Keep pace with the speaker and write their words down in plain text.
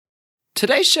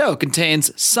Today's show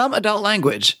contains some adult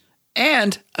language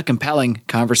and a compelling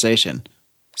conversation.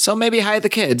 So maybe hide the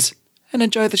kids and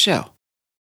enjoy the show.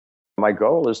 My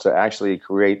goal is to actually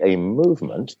create a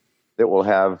movement that will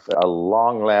have a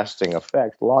long-lasting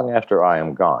effect long after I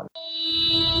am gone.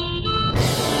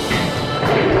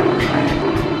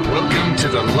 Welcome to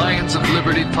the Lions of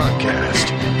Liberty podcast.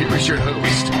 Here is your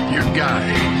host, your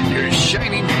guide, your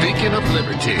shining beacon of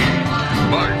liberty,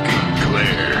 Marc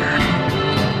Clair.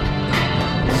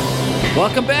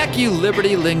 Welcome back, you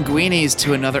Liberty Linguinis,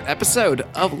 to another episode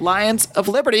of Lions of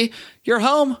Liberty, your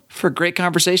home for great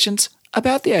conversations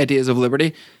about the ideas of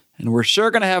liberty. And we're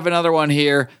sure going to have another one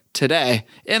here today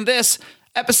in this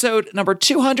episode number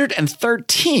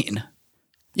 213.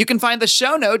 You can find the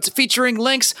show notes featuring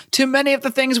links to many of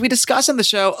the things we discuss in the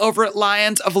show over at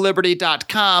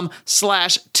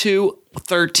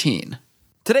lionsofliberty.com/213.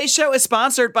 Today's show is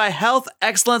sponsored by Health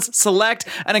Excellence Select,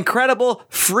 an incredible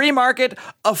free market,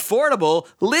 affordable,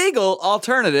 legal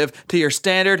alternative to your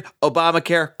standard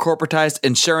Obamacare corporatized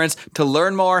insurance. To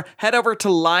learn more, head over to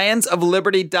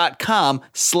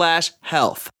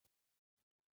lionsofliberty.com/health.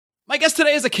 My guest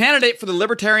today is a candidate for the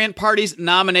Libertarian Party's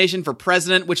nomination for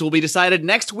president, which will be decided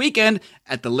next weekend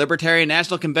at the Libertarian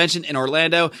National Convention in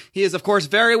Orlando. He is, of course,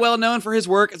 very well known for his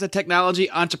work as a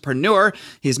technology entrepreneur.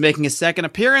 He's making his second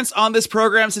appearance on this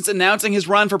program since announcing his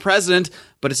run for president,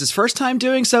 but it's his first time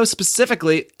doing so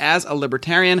specifically as a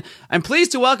libertarian. I'm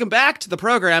pleased to welcome back to the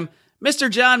program Mr.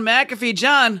 John McAfee.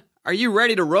 John, are you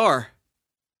ready to roar?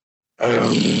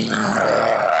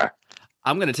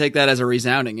 I'm going to take that as a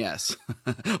resounding yes.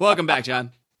 Welcome back,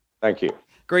 John. Thank you.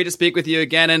 Great to speak with you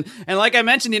again. And like I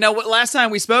mentioned, last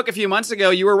time we spoke a few months ago,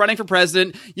 you were running for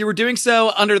president. You were doing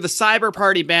so under the Cyber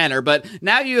Party banner, but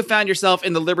now you have found yourself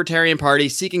in the Libertarian Party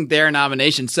seeking their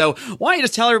nomination. So why don't you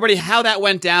just tell everybody how that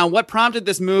went down, what prompted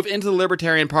this move into the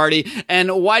Libertarian Party,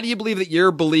 and why do you believe that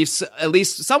your beliefs, at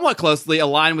least somewhat closely,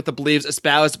 align with the beliefs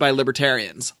espoused by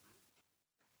libertarians?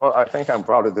 Well, I think I'm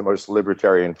probably the most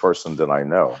libertarian person that I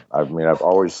know. I mean, I've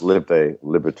always lived a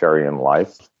libertarian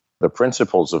life. The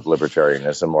principles of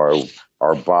libertarianism are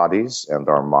our bodies and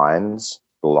our minds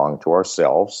belong to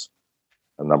ourselves.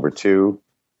 And number two,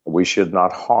 we should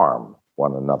not harm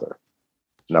one another.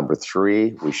 Number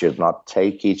three, we should not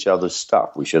take each other's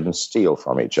stuff. We shouldn't steal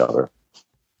from each other.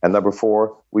 And number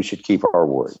four, we should keep our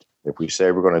word. If we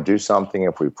say we're going to do something,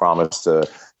 if we promise to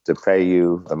pay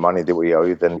you the money that we owe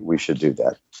you, then we should do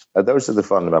that. Those are the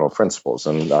fundamental principles,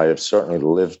 and I have certainly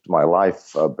lived my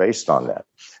life based on that.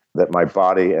 That my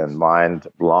body and mind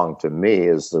belong to me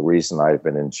is the reason I've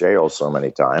been in jail so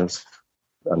many times.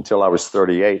 Until I was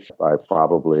 38, I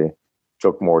probably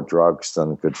took more drugs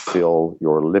than could fill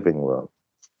your living room.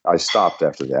 I stopped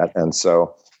after that, and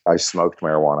so I smoked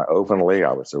marijuana openly.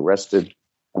 I was arrested.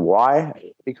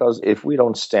 Why? Because if we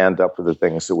don't stand up for the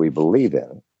things that we believe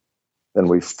in, then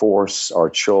we force our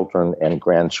children and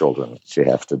grandchildren to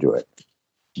have to do it.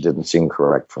 It didn't seem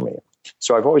correct for me.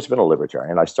 So I've always been a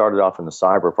libertarian. I started off in the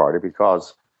Cyber Party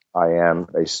because I am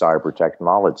a cyber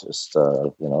technologist,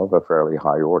 of a fairly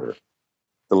high order.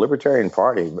 The Libertarian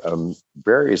Party,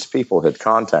 various people had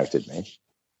contacted me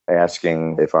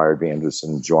asking if I would be interested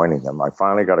in joining them. I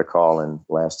finally got a call in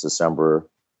last December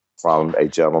from a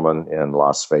gentleman in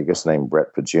Las Vegas named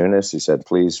Brett Pajunas. He said,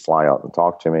 please fly out and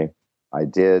talk to me. I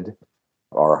did.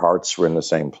 Our hearts were in the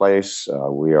same place.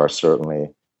 We are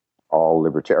certainly all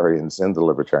libertarians in the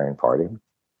Libertarian Party.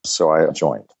 So I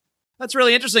joined. That's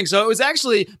really interesting. So it was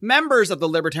actually members of the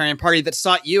Libertarian Party that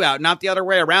sought you out, not the other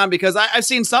way around, because I've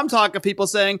seen some talk of people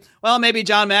saying, well, maybe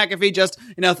John McAfee just,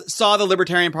 saw the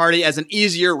Libertarian Party as an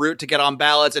easier route to get on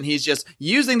ballots, and he's just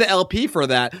using the LP for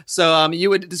that. So you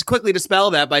would just quickly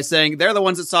dispel that by saying they're the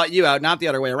ones that sought you out, not the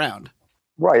other way around.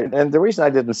 Right. And the reason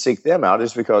I didn't seek them out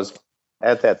is because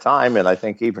at that time, and I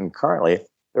think even currently,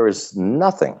 there is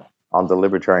nothing on the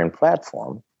libertarian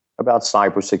platform about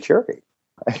cybersecurity.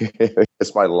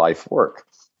 It's my life work.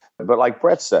 But like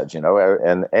Brett said,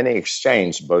 in any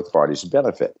exchange, both parties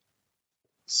benefit.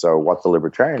 So what the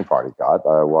Libertarian Party got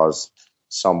was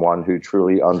someone who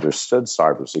truly understood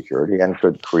cybersecurity and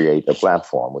could create a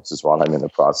platform, which is what I'm in the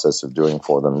process of doing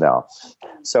for them now.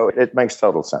 So it makes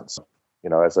total sense.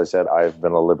 As I said, I've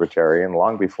been a libertarian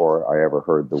long before I ever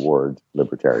heard the word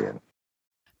libertarian.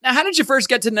 Now, how did you first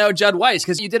get to know Judd Weiss?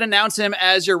 Because you did announce him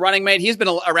as your running mate. He's been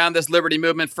around this liberty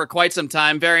movement for quite some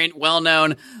time, very well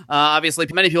known. Obviously,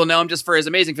 many people know him just for his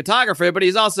amazing photography, but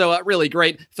he's also really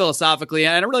great philosophically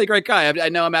and a really great guy. I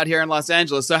know him out here in Los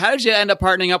Angeles. So how did you end up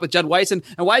partnering up with Judd Weiss, and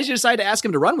why did you decide to ask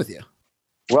him to run with you?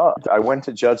 Well, I went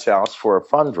to Judd's house for a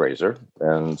fundraiser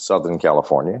in Southern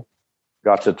California,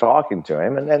 got to talking to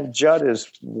him, and then Judd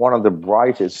is one of the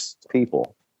brightest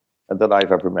people that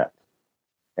I've ever met.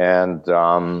 And,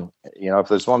 if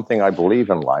there's one thing I believe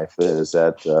in life, it is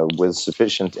that with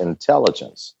sufficient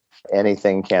intelligence,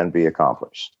 anything can be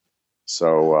accomplished.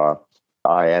 So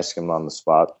I asked him on the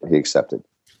spot. He accepted.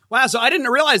 Wow. So I didn't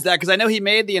realize that because I know he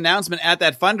made the announcement at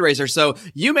that fundraiser. So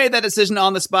you made that decision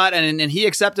on the spot and he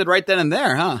accepted right then and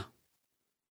there, huh?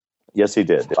 Yes, he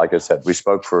did. Like I said, we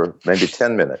spoke for maybe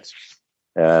 10 minutes,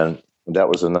 and that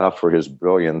was enough for his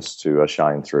brilliance to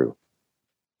shine through.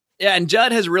 Yeah, and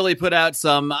Judd has really put out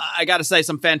some, I got to say,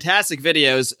 some fantastic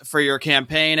videos for your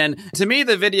campaign. And to me,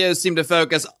 the videos seem to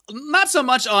focus not so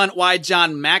much on why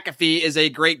John McAfee is a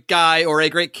great guy or a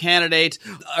great candidate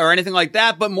or anything like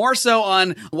that, but more so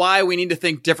on why we need to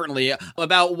think differently,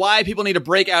 about why people need to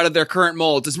break out of their current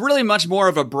molds. It's really much more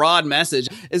of a broad message.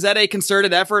 Is that a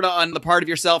concerted effort on the part of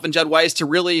yourself and Judd Weiss to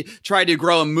really try to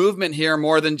grow a movement here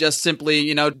more than just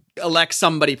simply, elect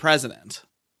somebody president?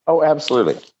 Oh,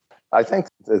 absolutely. I think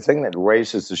the thing that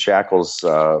raises the shackles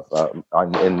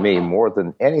in me more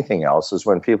than anything else is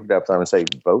when people get up there and say,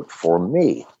 vote for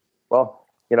me. Well,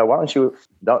 why don't you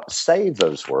not save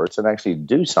those words and actually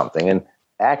do something and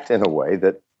act in a way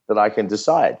that I can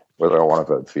decide whether I want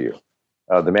to vote for you.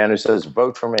 The man who says,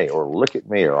 vote for me, or look at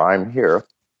me, or I'm here,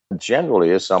 generally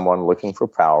is someone looking for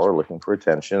power, looking for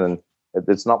attention, and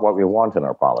it's not what we want in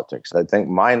our politics. I think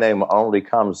my name only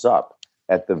comes up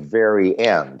at the very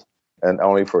end, and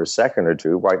only for a second or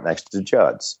two right next to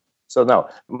Judd's. So no,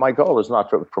 my goal is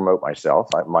not to promote myself.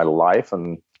 My life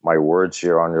and my words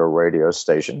here on your radio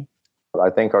station, I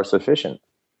think, are sufficient.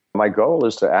 My goal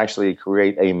is to actually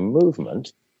create a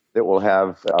movement that will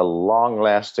have a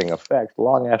long-lasting effect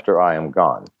long after I am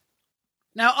gone.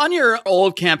 Now, on your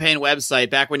old campaign website,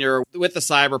 back when you were with the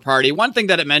Cyber Party, one thing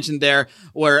that it mentioned there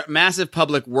were massive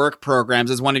public work programs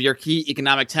as one of your key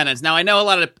economic tenets. Now, I know a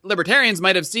lot of libertarians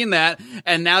might have seen that,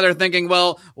 and now they're thinking,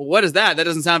 well, what is that? That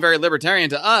doesn't sound very libertarian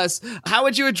to us. How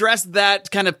would you address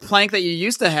that kind of plank that you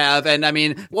used to have? And I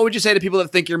mean, what would you say to people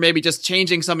that think you're maybe just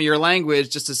changing some of your language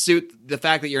just to suit the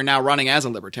fact that you're now running as a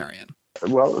libertarian?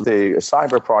 Well, the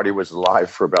Cyber Party was live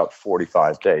for about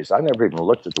 45 days. I never even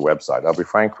looked at the website. I'll be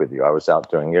frank with you. I was out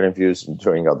doing interviews and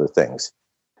doing other things.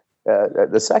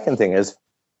 The second thing is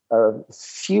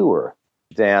fewer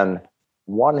than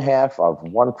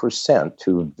 0.5%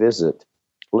 who visit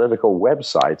political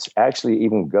websites actually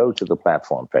even go to the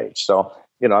platform page. So,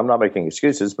 I'm not making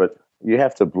excuses, but you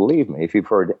have to believe me if you've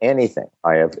heard anything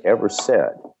I have ever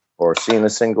said, or seen a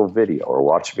single video, or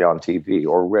watched me on TV,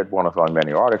 or read one of my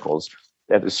many articles,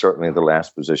 that is certainly the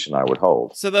last position I would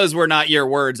hold. So those were not your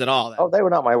words at all, then? Oh, they were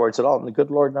not my words at all. And the good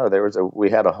Lord, no. We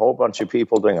had a whole bunch of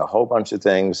people doing a whole bunch of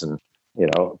things, and,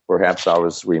 perhaps I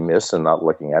was remiss in not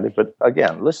looking at it. But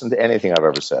again, listen to anything I've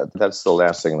ever said. That's the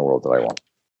last thing in the world that I want.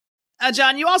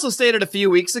 John, you also stated a few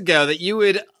weeks ago that you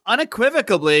would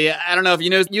unequivocally, I don't know if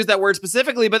you use that word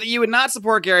specifically, but that you would not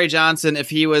support Gary Johnson if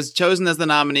he was chosen as the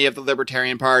nominee of the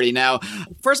Libertarian Party. Now,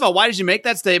 first of all, why did you make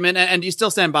that statement, and do you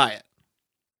still stand by it?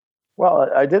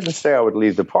 Well, I didn't say I would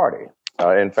leave the party.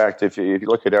 In fact, if you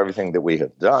look at everything that we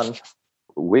have done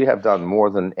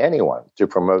more than anyone to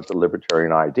promote the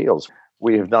libertarian ideals.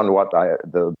 We have done what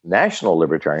the National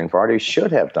Libertarian Party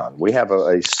should have done. We have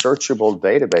a searchable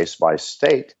database by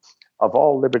state of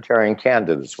all libertarian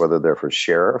candidates, whether they're for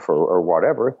sheriff or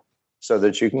whatever, so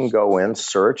that you can go in,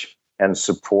 search, and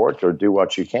support or do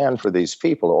what you can for these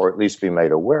people, or at least be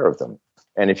made aware of them.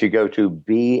 And if you go to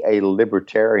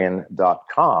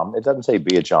bealibertarian.com, it doesn't say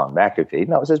be a John McAfee.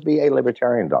 No, it says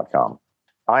bealibertarian.com.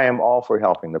 I am all for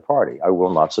helping the party. I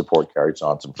will not support Gary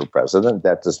Johnson for president.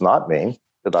 That does not mean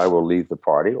that I will leave the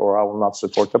party or I will not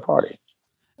support the party.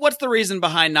 What's the reason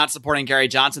behind not supporting Gary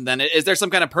Johnson then? Is there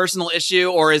some kind of personal issue,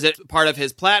 or is it part of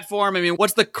his platform? I mean,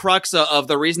 what's the crux of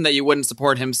the reason that you wouldn't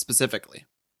support him specifically?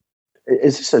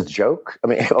 Is this a joke? I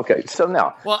mean, okay, so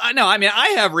now. Well, no, I mean, I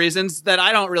have reasons that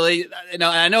I don't really know.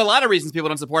 I know a lot of reasons people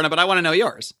don't support him, but I want to know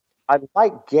yours. I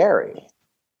like Gary,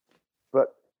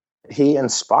 but he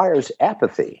inspires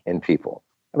apathy in people.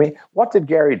 I mean, what did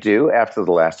Gary do after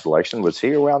the last election? Was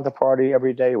he around the party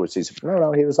every day? Was he?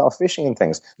 No, he was out fishing and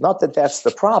things. Not that that's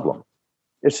the problem.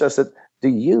 It's just that, do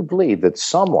you believe that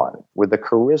someone with the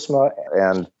charisma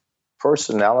and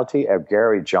personality of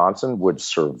Gary Johnson would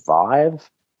survive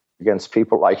against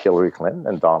people like Hillary Clinton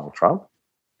and Donald Trump?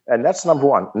 And that's number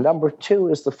one. Number two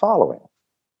is the following.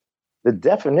 The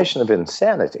definition of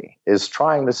insanity is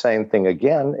trying the same thing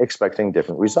again, expecting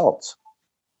different results.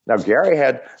 Now, Gary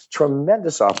had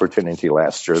tremendous opportunity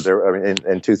last year.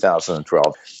 In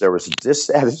 2012, there was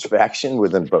dissatisfaction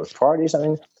within both parties. I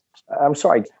mean, I'm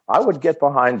sorry, I would get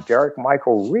behind Derek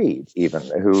Michael Reed, even,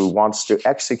 who wants to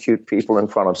execute people in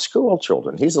front of school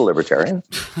children. He's a libertarian,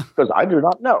 because I do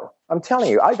not know. I'm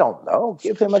telling you, I don't know.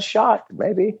 Give him a shot,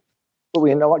 maybe. But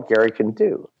we know what Gary can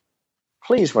do.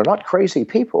 Please, we're not crazy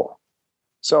people.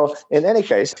 So in any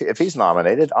case, if he's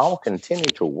nominated, I'll continue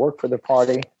to work for the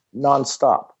party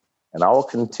nonstop. And I will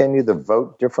continue the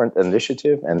Vote Different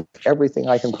initiative and everything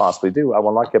I can possibly do. I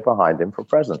will not get behind him for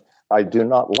president. I do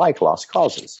not like lost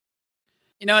causes.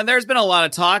 You know, and there's been a lot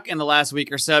of talk in the last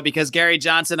week or so because Gary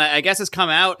Johnson, I guess, has come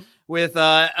out with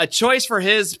a choice for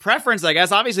his preference, I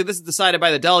guess. Obviously, this is decided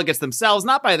by the delegates themselves,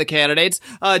 not by the candidates.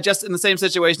 Just in the same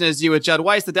situation as you with Judd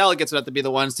Weiss, the delegates would have to be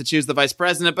the ones to choose the vice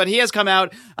president. But he has come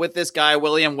out with this guy,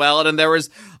 William Weld, and there was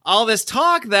all this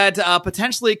talk that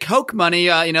potentially Koch money,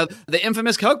 the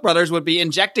infamous Koch brothers would be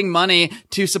injecting money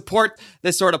to support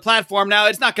this sort of platform. Now,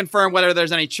 it's not confirmed whether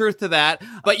there's any truth to that,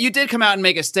 but you did come out and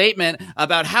make a statement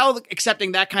about how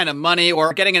accepting that kind of money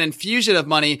or getting an infusion of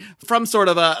money from sort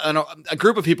of a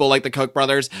group of people like the Koch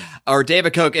brothers, or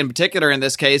David Koch in particular in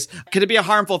this case, could it be a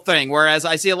harmful thing? Whereas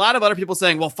I see a lot of other people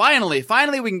saying, well, finally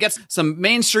we can get some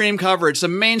mainstream coverage,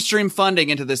 some mainstream funding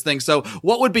into this thing. So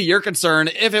what would be your concern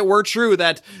if it were true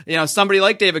that, somebody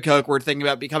like David Koch were thinking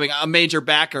about becoming a major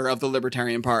backer of the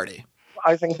Libertarian Party?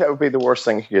 I think that would be the worst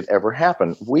thing that could ever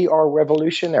happen. We are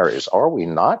revolutionaries, are we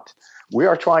not? We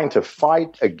are trying to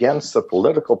fight against the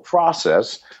political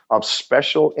process of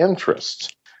special interests.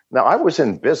 Now, I was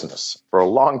in business for a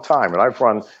long time, and I've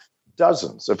run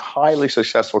dozens of highly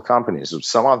successful companies.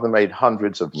 Some of them made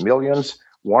hundreds of millions.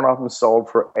 One of them sold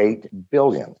for $8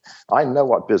 billion. I know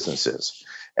what business is.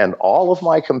 And all of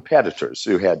my competitors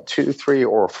who had 2, 3,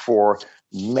 or 4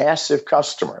 massive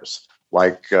customers,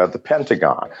 like the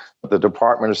Pentagon, the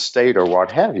Department of State, or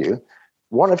what have you,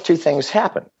 one of two things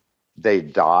happened. They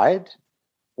died,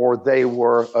 or they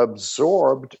were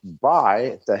absorbed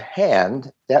by the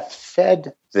hand that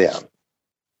fed them.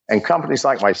 And companies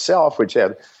like myself, which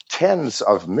had tens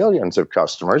of millions of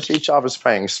customers, each of us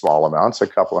paying small amounts, a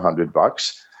couple of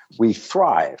 $100, we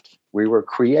thrived. We were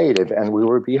creative, and we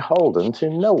were beholden to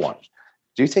no one.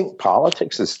 Do you think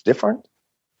politics is different?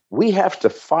 We have to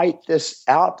fight this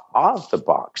out of the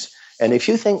box. And if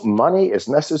you think money is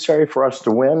necessary for us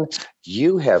to win,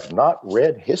 you have not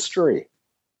read history.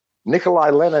 Nikolai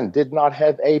Lenin did not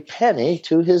have a penny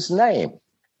to his name,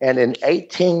 and in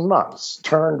 18 months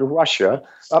turned Russia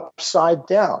upside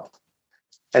down.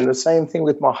 And the same thing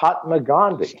with Mahatma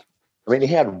Gandhi. I mean, he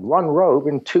had one robe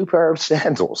and 2 pairs of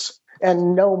sandals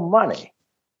and no money.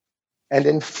 And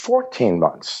in 14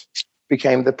 months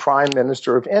became the prime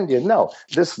minister of India. No,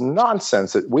 this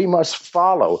nonsense that we must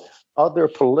follow other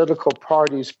political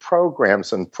parties'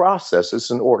 programs and processes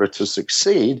in order to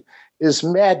succeed is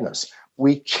madness.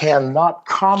 We cannot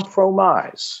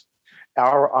compromise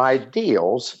our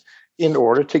ideals in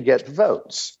order to get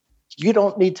votes. You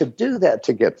don't need to do that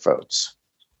to get votes.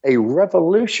 A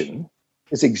revolution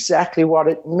is exactly what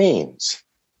it means,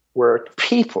 where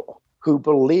people who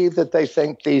believe that they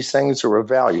think these things are of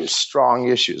value, strong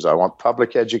issues. I want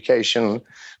public education.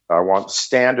 I want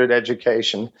standard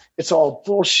education. It's all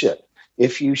bullshit.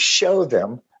 If you show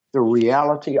them the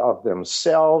reality of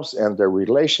themselves and their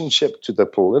relationship to the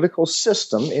political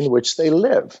system in which they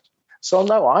live. So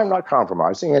no, I'm not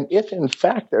compromising. And if in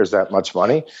fact there's that much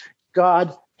money,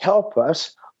 God help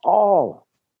us all.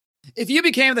 If you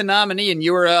became the nominee and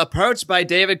you were approached by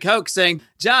David Koch saying,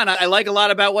 John, I like a lot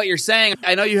about what you're saying.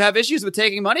 I know you have issues with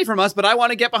taking money from us, but I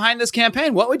want to get behind this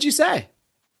campaign. What would you say?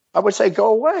 I would say, go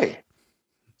away.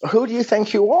 Who do you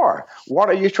think you are? What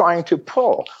are you trying to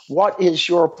pull? What is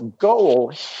your goal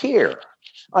here?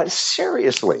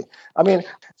 Seriously. I mean,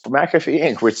 McAfee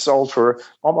Inc., which sold for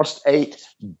almost $8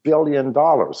 billion.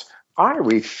 I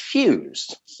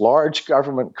refused large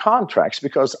government contracts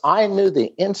because I knew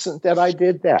the instant that I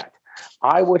did that,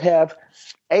 I would have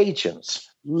agents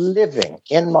living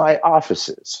in my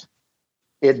offices,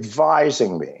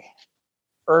 advising me,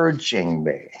 urging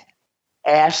me,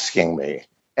 asking me,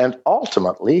 and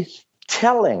ultimately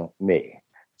telling me.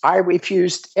 I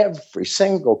refused every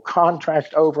single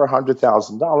contract over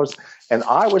 $100,000, and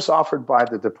I was offered by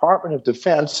the Department of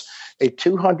Defense a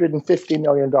 $250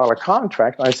 million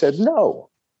contract. And I said, no,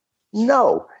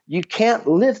 you can't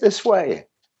live this way.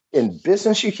 In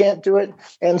business, you can't do it.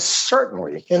 And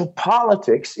certainly in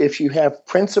politics, if you have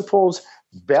principles,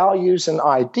 values, and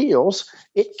ideals,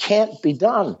 it can't be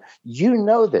done. You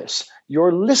know this.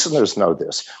 Your listeners know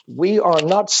this. We are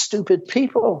not stupid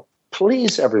people.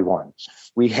 Please, everyone.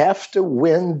 We have to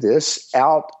win this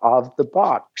out of the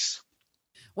box.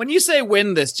 When you say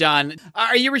win this, John,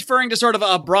 are you referring to sort of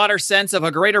a broader sense of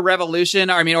a greater revolution?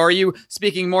 Or are you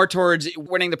speaking more towards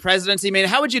winning the presidency?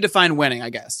 How would you define winning, I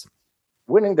guess?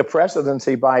 Winning the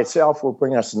presidency by itself will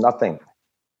bring us nothing.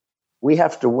 We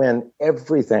have to win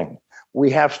everything.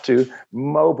 We have to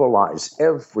mobilize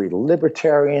every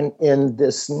libertarian in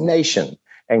this nation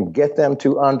and get them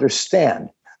to understand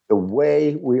the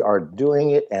way we are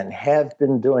doing it and have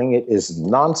been doing it is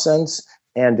nonsense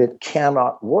and it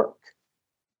cannot work.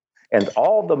 And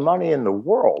all the money in the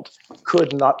world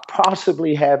could not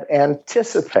possibly have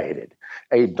anticipated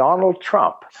a Donald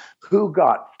Trump who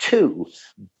got $2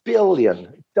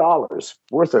 billion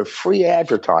worth of free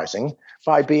advertising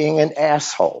by being an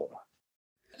asshole.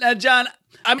 Now, John,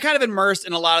 I'm kind of immersed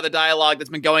in a lot of the dialogue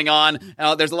that's been going on.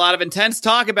 There's a lot of intense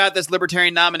talk about this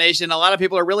libertarian nomination. A lot of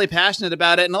people are really passionate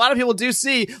about it. And a lot of people do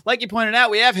see, like you pointed out,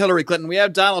 we have Hillary Clinton, we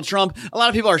have Donald Trump. A lot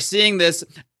of people are seeing this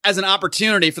as an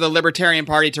opportunity for the Libertarian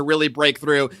Party to really break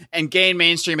through and gain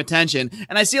mainstream attention.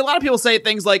 And I see a lot of people say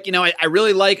things like, I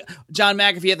really like John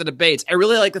McAfee at the debates. I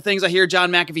really like the things I hear John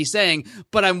McAfee saying,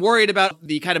 but I'm worried about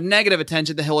the kind of negative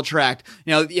attention that he'll attract.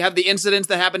 You have the incidents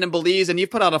that happened in Belize, and you've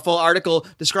put out a full article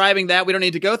describing that. We don't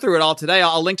need to go through it all today.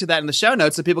 I'll link to that in the show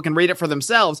notes so people can read it for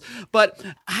themselves. But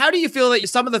how do you feel that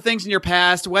some of the things in your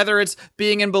past, whether it's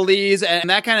being in Belize and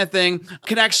that kind of thing,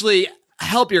 could actually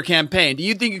help your campaign? Do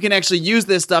you think you can actually use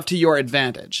this stuff to your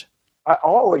advantage? I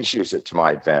always use it to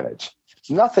my advantage.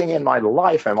 Nothing in my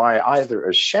life am I either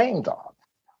ashamed of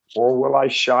or will I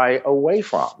shy away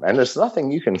from. And there's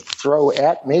nothing you can throw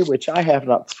at me which I have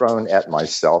not thrown at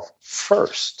myself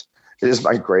first. It is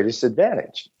my greatest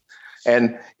advantage.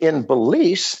 And in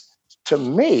Belize, to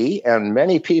me and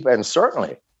many people, and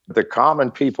certainly the common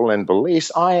people in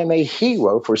Belize, I am a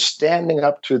hero for standing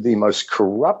up to the most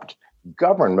corrupt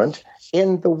government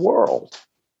in the world.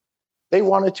 They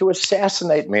wanted to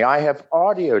assassinate me. I have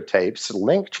audio tapes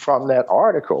linked from that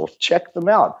article. Check them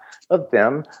out, of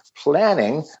them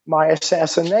planning my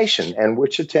assassination and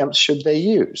which attempts should they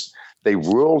use. They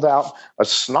ruled out a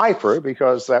sniper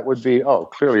because that would be,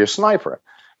 clearly a sniper.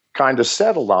 Kind of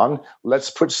settled on, let's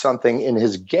put something in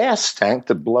his gas tank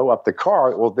to blow up the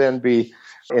car. It will then be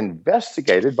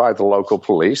investigated by the local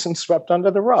police and swept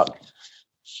under the rug.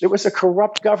 It was a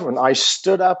corrupt government. I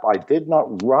stood up. I did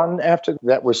not run after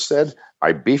that was said.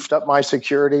 I beefed up my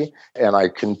security, and I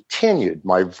continued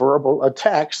my verbal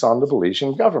attacks on the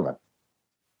Belizean government.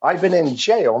 I've been in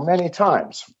jail many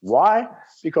times. Why?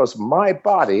 Because my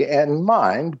body and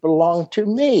mind belong to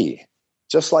me,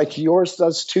 just like yours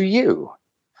does to you.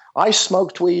 I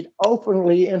smoked weed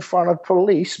openly in front of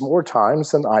police more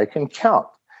times than I can count,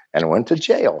 and went to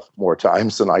jail more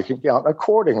times than I can count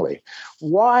accordingly.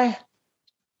 Why?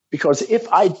 Because if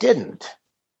I didn't,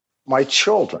 my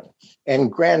children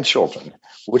and grandchildren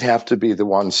would have to be the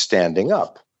ones standing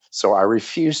up. So I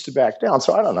refuse to back down.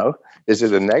 So I don't know. Is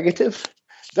it a negative?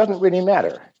 Doesn't really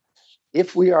matter.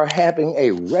 If we are having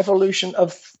a revolution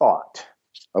of thought,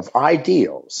 of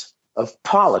ideals, of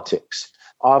politics,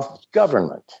 of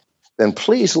government, then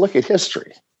please look at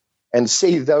history and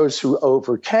see those who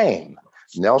overcame.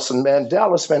 Nelson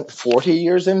Mandela spent 40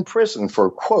 years in prison for,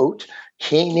 quote,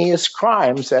 heinous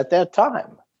crimes at that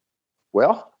time.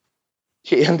 Well,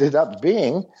 he ended up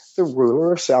being the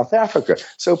ruler of South Africa.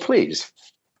 So please,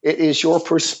 it is your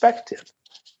perspective.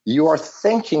 You are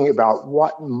thinking about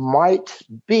what might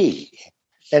be,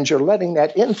 and you're letting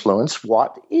that influence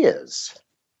what is.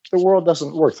 The world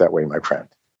doesn't work that way, my friend.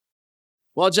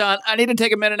 Well, John, I need to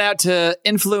take a minute out to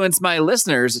influence my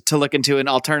listeners to look into an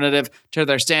alternative to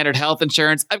their standard health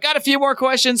insurance. I've got a few more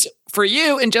questions for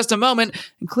you in just a moment,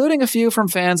 including a few from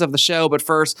fans of the show. But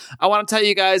first, I want to tell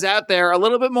you guys out there a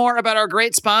little bit more about our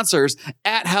great sponsors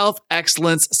at Health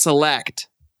Excellence Select.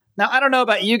 Now, I don't know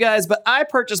about you guys, but I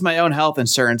purchased my own health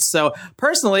insurance. So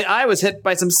personally, I was hit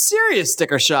by some serious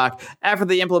sticker shock after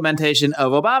the implementation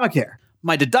of Obamacare.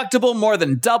 My deductible more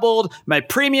than doubled, my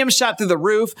premium shot through the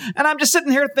roof, and I'm just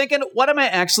sitting here thinking, what am I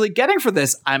actually getting for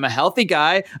this? I'm a healthy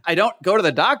guy. I don't go to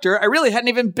the doctor. I really hadn't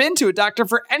even been to a doctor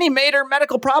for any major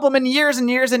medical problem in years and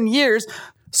years and years.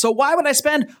 So why would I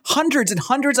spend hundreds and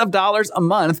hundreds of dollars a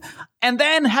month and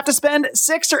then have to spend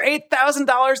 $6,000 or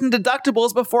 $8,000 in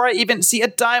deductibles before I even see a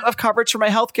dime of coverage for my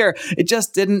healthcare? It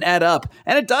just didn't add up.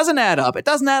 And it doesn't add up. It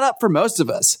doesn't add up for most of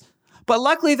us. But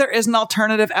luckily, there is an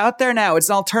alternative out there now. It's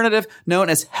an alternative known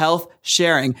as health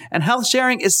sharing. And health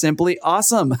sharing is simply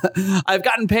awesome. I've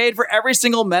gotten paid for every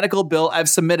single medical bill I've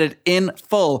submitted in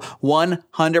full,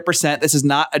 100%. This is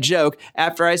not a joke.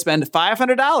 After I spend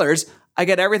 $500 I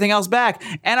get everything else back.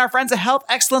 And our friends at Health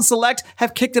Excellence Select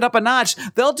have kicked it up a notch.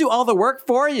 They'll do all the work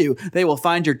for you. They will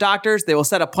find your doctors. They will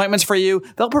set appointments for you.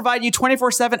 They'll provide you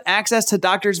 24/7 access to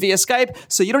doctors via Skype,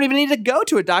 so you don't even need to go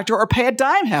to a doctor or pay a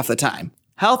dime half the time.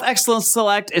 Health Excellence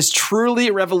Select is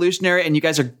truly revolutionary, and you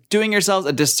guys are doing yourselves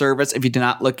a disservice if you do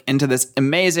not look into this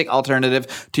amazing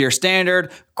alternative to your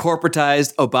standard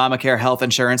corporatized Obamacare health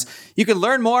insurance. You can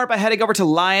learn more by heading over to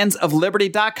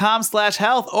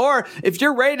lionsofliberty.com/health, or if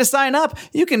you're ready to sign up,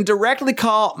 you can directly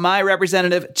call my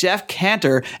representative, Jeff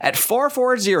Cantor, at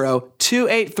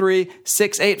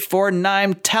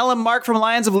 440-283-6849. Tell him Mark from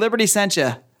Lions of Liberty sent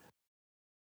you.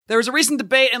 There was a recent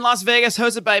debate in Las Vegas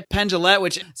hosted by Penn Jillette,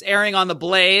 which is airing on The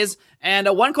Blaze. And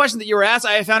one question that you were asked,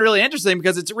 I found really interesting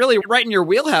because it's really right in your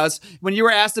wheelhouse when you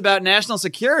were asked about national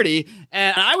security.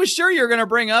 And I was sure you were going to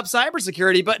bring up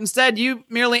cybersecurity, but instead you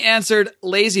merely answered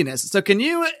laziness. So can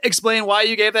you explain why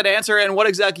you gave that answer and what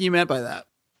exactly you meant by that?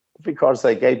 Because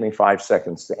they gave me 5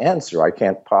 seconds to answer. I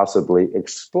can't possibly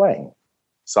explain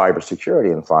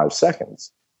cybersecurity in 5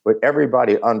 seconds. But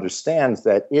everybody understands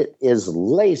that it is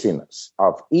laziness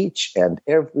of each and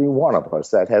every one of us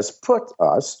that has put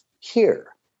us here.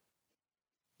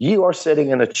 You are sitting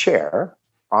in a chair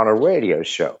on a radio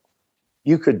show.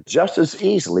 You could just as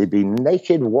easily be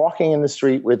naked walking in the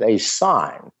street with a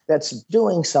sign that's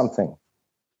doing something.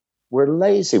 We're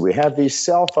lazy. We have these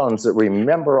cell phones that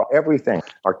remember everything,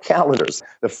 our calendars,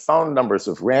 the phone numbers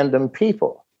of random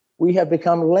people. We have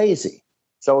become lazy.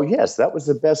 So yes, that was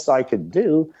the best I could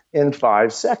do in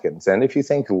 5 seconds. And if you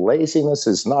think laziness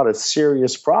is not a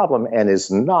serious problem and is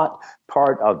not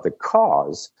part of the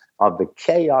cause of the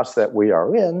chaos that we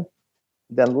are in,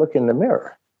 then look in the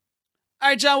mirror. All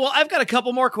right, John, well, I've got a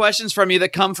couple more questions from you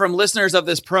that come from listeners of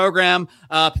this program,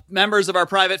 members of our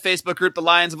private Facebook group, the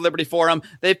Lions of Liberty Forum.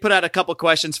 They've put out a couple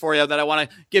questions for you that I want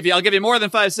to give you. I'll give you more than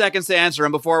 5 seconds to answer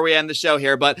them before we end the show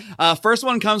here. But first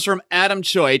one comes from Adam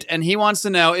Choate, and he wants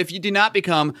to know, if you do not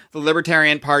become the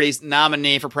Libertarian Party's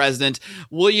nominee for president,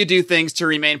 will you do things to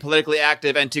remain politically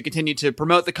active and to continue to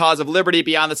promote the cause of liberty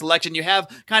beyond this election? You have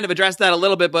kind of addressed that a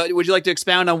little bit, but would you like to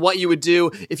expound on what you would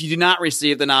do if you do not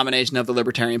receive the nomination of the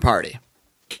Libertarian Party?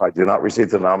 If I do not receive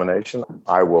the nomination,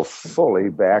 I will fully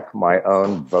back my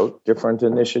own Vote Different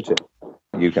initiative.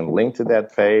 You can link to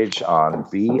that page on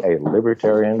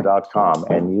bealibertarian.com,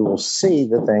 and you will see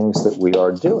the things that we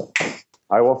are doing.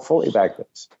 I will fully back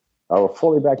this. I will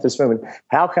fully back this movement.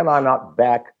 How can I not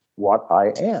back what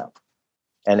I am?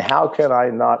 And how can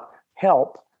I not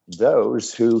help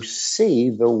those who see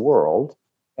the world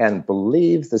and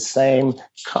believe the same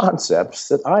concepts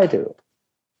that I do?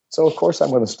 So, of course, I'm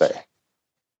going to stay.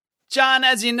 John,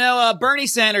 as you know, Bernie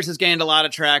Sanders has gained a lot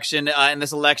of traction in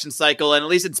this election cycle and at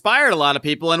least inspired a lot of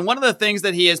people. And one of the things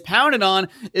that he has pounded on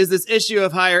is this issue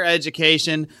of higher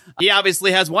education. He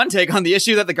obviously has one take on the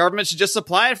issue that the government should just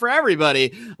supply it for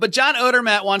everybody. But John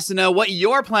Odermatt wants to know what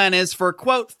your plan is for,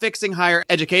 quote, fixing higher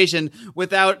education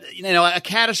without, a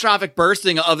catastrophic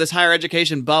bursting of this higher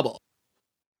education bubble.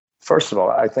 First of all,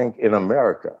 I think in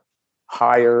America,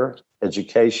 higher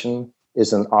education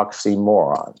is an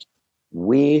oxymoron.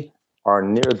 We are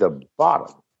near the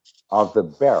bottom of the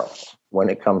barrel when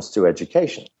it comes to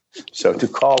education. So to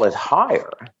call it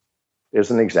higher is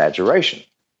an exaggeration.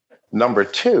 Number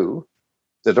two,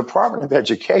 the Department of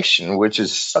Education, which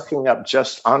is sucking up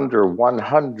just under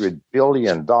 $100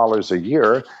 billion a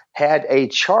year, had a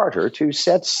charter to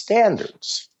set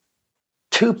standards.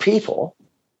 Two people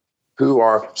who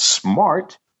are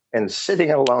smart and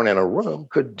sitting alone in a room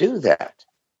could do that.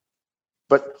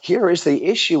 But here is the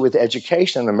issue with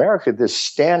education in America. This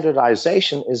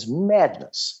standardization is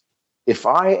madness. If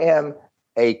I am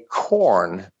a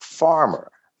corn farmer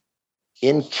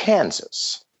in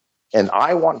Kansas and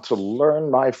I want to learn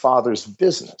my father's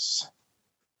business,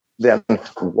 then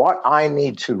what I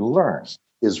need to learn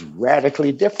is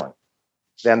radically different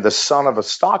than the son of a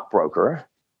stockbroker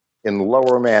in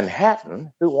Lower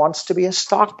Manhattan who wants to be a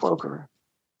stockbroker.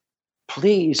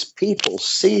 Please, people,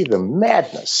 see the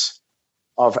madness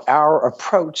of our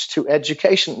approach to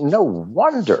education. No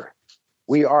wonder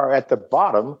we are at the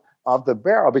bottom of the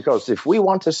barrel, because if we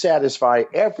want to satisfy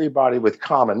everybody with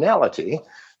commonality,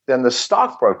 then the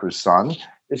stockbroker's son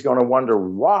is going to wonder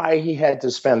why he had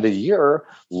to spend a year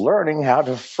learning how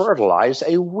to fertilize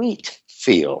a wheat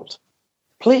field.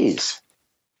 Please.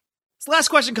 This last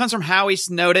question comes from Howie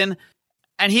Snowden,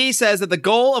 and he says that the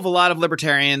goal of a lot of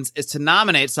libertarians is to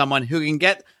nominate someone who can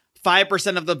get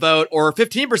 5% of the vote or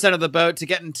 15% of the vote to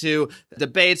get into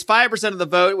debates, 5% of the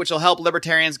vote, which will help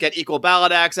libertarians get equal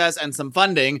ballot access and some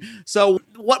funding. So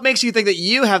what makes you think that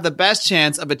you have the best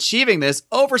chance of achieving this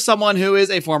over someone who is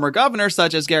a former governor,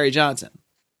 such as Gary Johnson?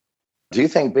 Do you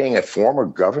think being a former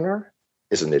governor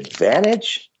is an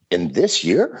advantage in this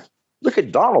year? Look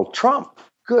at Donald Trump.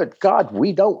 Good God,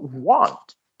 we don't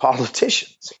want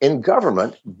politicians in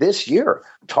government this year.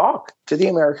 Talk to the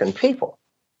American people.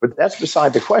 But that's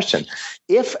beside the question.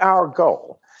 If our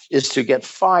goal is to get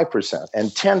 5% and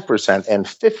 10% and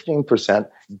 15%,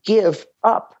 give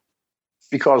up.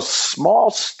 Because small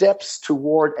steps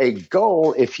toward a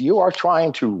goal, if you are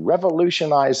trying to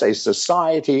revolutionize a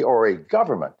society or a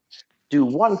government, do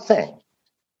one thing.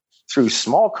 Through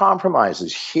small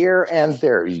compromises here and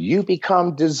there, you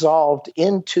become dissolved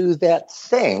into that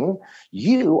thing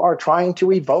you are trying to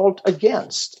revolt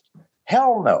against.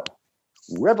 Hell no.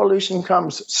 Revolution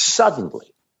comes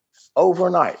suddenly,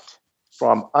 overnight,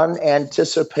 from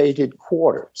unanticipated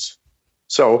quarters.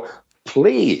 So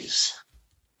please,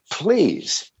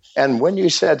 and when you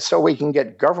said so we can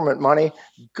get government money,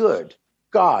 good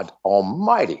God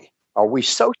Almighty, are we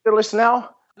socialists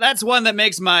now? That's one that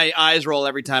makes my eyes roll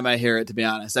every time I hear it, to be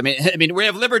honest. I mean, we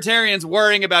have libertarians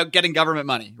worrying about getting government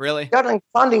money. Really? Getting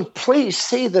funding, please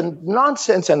see the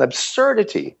nonsense and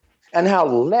absurdity and how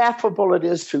laughable it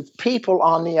is to people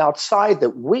on the outside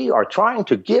that we are trying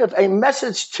to give a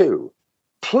message to.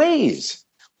 Please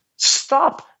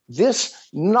stop this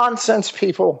nonsense,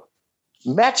 people.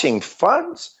 Matching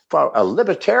funds for a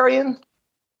libertarian?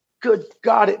 Good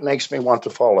God, it makes me want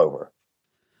to fall over.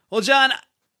 Well, John,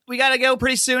 we got to go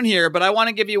pretty soon here, but I want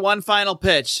to give you one final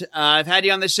pitch. I've had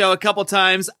you on the show a couple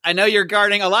times. I know you're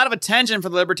garnering a lot of attention for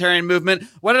the libertarian movement.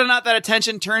 Whether or not that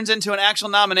attention turns into an actual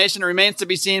nomination remains to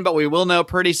be seen, but we will know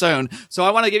pretty soon. So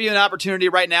I want to give you an opportunity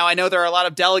right now. I know there are a lot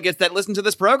of delegates that listen to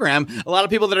this program. A lot of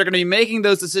people that are going to be making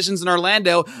those decisions in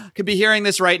Orlando could be hearing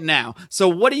this right now. So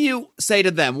what do you say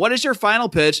to them? What is your final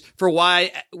pitch for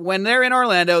why, when they're in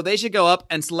Orlando, they should go up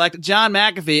and select John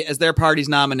McAfee as their party's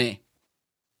nominee?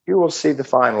 You will see the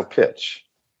final pitch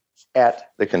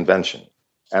at the convention.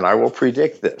 And I will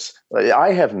predict this.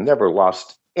 I have never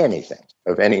lost anything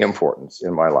of any importance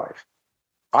in my life.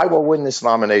 I will win this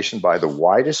nomination by the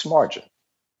widest margin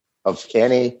of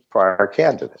any prior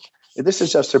candidate. This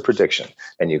is just a prediction.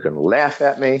 And you can laugh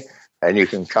at me and you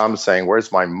can come saying,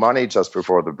 where's my money just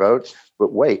before the vote?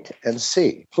 But wait and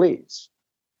see, please.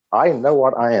 I know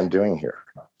what I am doing here.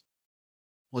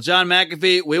 Well, John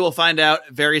McAfee, we will find out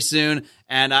very soon.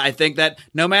 And I think that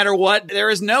no matter what, there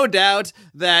is no doubt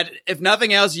that if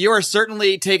nothing else, you are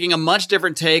certainly taking a much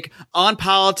different take on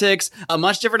politics, a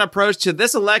much different approach to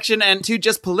this election and to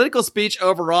just political speech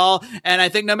overall. And I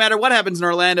think no matter what happens in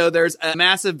Orlando, there's a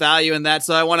massive value in that.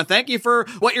 So I want to thank you for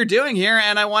what you're doing here.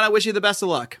 And I want to wish you the best of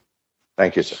luck.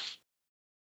 Thank you, sir.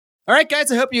 All right, guys,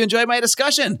 I hope you enjoyed my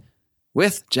discussion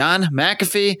with John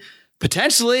McAfee,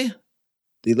 potentially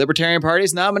the Libertarian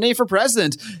Party's nominee for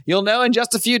president. You'll know in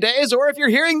just a few days, or if you're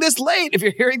hearing this late, if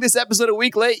you're hearing this episode a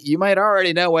week late, you might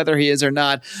already know whether he is or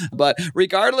not. But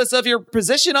regardless of your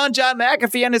position on John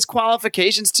McAfee and his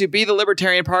qualifications to be the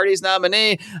Libertarian Party's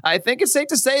nominee, I think it's safe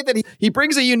to say that he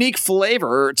brings a unique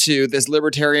flavor to this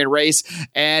libertarian race,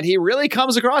 and he really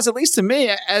comes across, at least to me,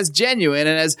 as genuine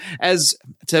and as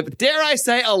to, dare I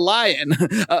say, a lion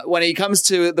when he comes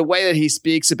to the way that he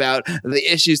speaks about the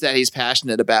issues that he's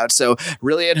passionate about. So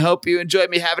really, I hope you enjoyed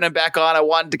me having him back on. I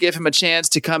wanted to give him a chance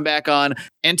to come back on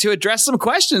and to address some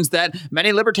questions that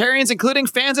many libertarians, including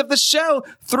fans of the show,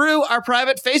 through our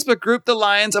private Facebook group, the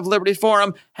Lions of Liberty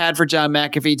Forum, had for John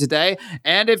McAfee today.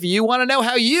 And if you want to know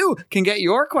how you can get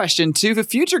your question to the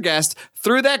future guest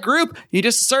through that group, you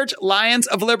just search Lions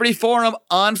of Liberty Forum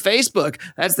on Facebook.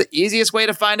 That's the easiest way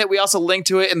to find it. We also link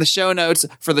to it in the show notes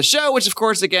for the show, which of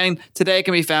course, again, today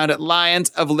can be found at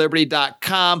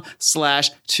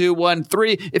lionsofliberty.com/213.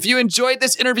 If you enjoyed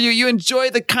this interview, you enjoy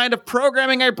the kind of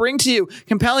programming I bring to you,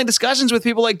 compelling discussions with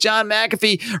people like John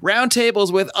McAfee,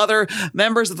 roundtables with other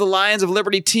members of the Lions of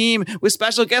Liberty team, with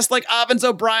special guests like Avens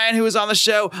O'Brien, who is on the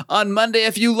show on Monday.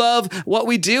 If you love what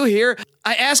we do here,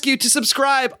 I ask you to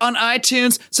subscribe on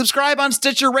iTunes, subscribe on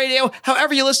Stitcher Radio,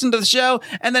 however you listen to the show,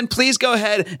 and then please go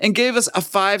ahead and give us a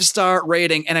 5-star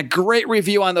rating and a great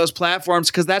review on those platforms,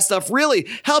 because that stuff really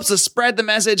helps us spread the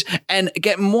message and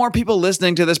get more people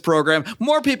listening to this program,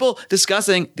 more people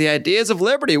discussing the ideas of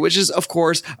liberty, which is, of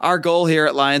course, our goal here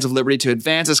at Lions of Liberty, to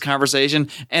advance this conversation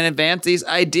and advance these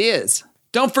ideas.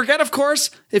 Don't forget, of course,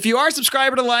 if you are a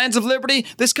subscriber to Lions of Liberty,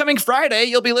 this coming Friday,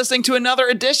 you'll be listening to another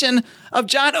edition of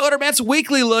John Odermatt's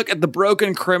weekly look at the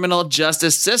broken criminal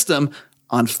justice system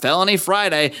on Felony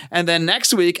Friday. And then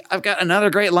next week, I've got another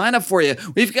great lineup for you.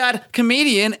 We've got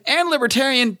comedian and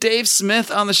libertarian Dave Smith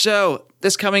on the show.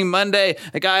 this coming Monday,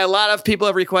 a guy a lot of people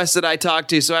have requested I talk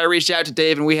to. So I reached out to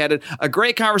Dave and we had a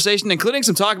great conversation, including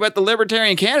some talk about the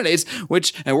Libertarian candidates,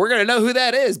 and we're going to know who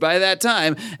that is by that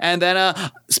time. And then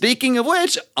speaking of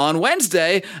which, on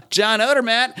Wednesday, John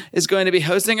Odermatt is going to be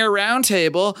hosting a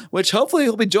roundtable, which hopefully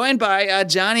will be joined by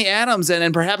Johnny Adams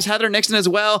and perhaps Heather Nixon as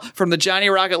well from the Johnny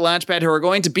Rocket Launchpad, who are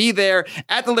going to be there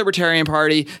at the Libertarian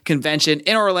Party convention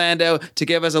in Orlando to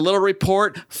give us a little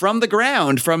report from the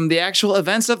ground, from the actual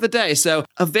events of the day. So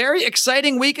a very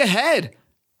exciting week ahead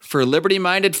for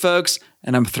liberty-minded folks,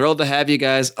 and I'm thrilled to have you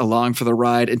guys along for the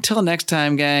ride. Until next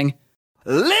time, gang,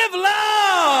 live long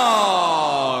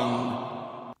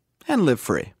and live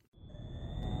free.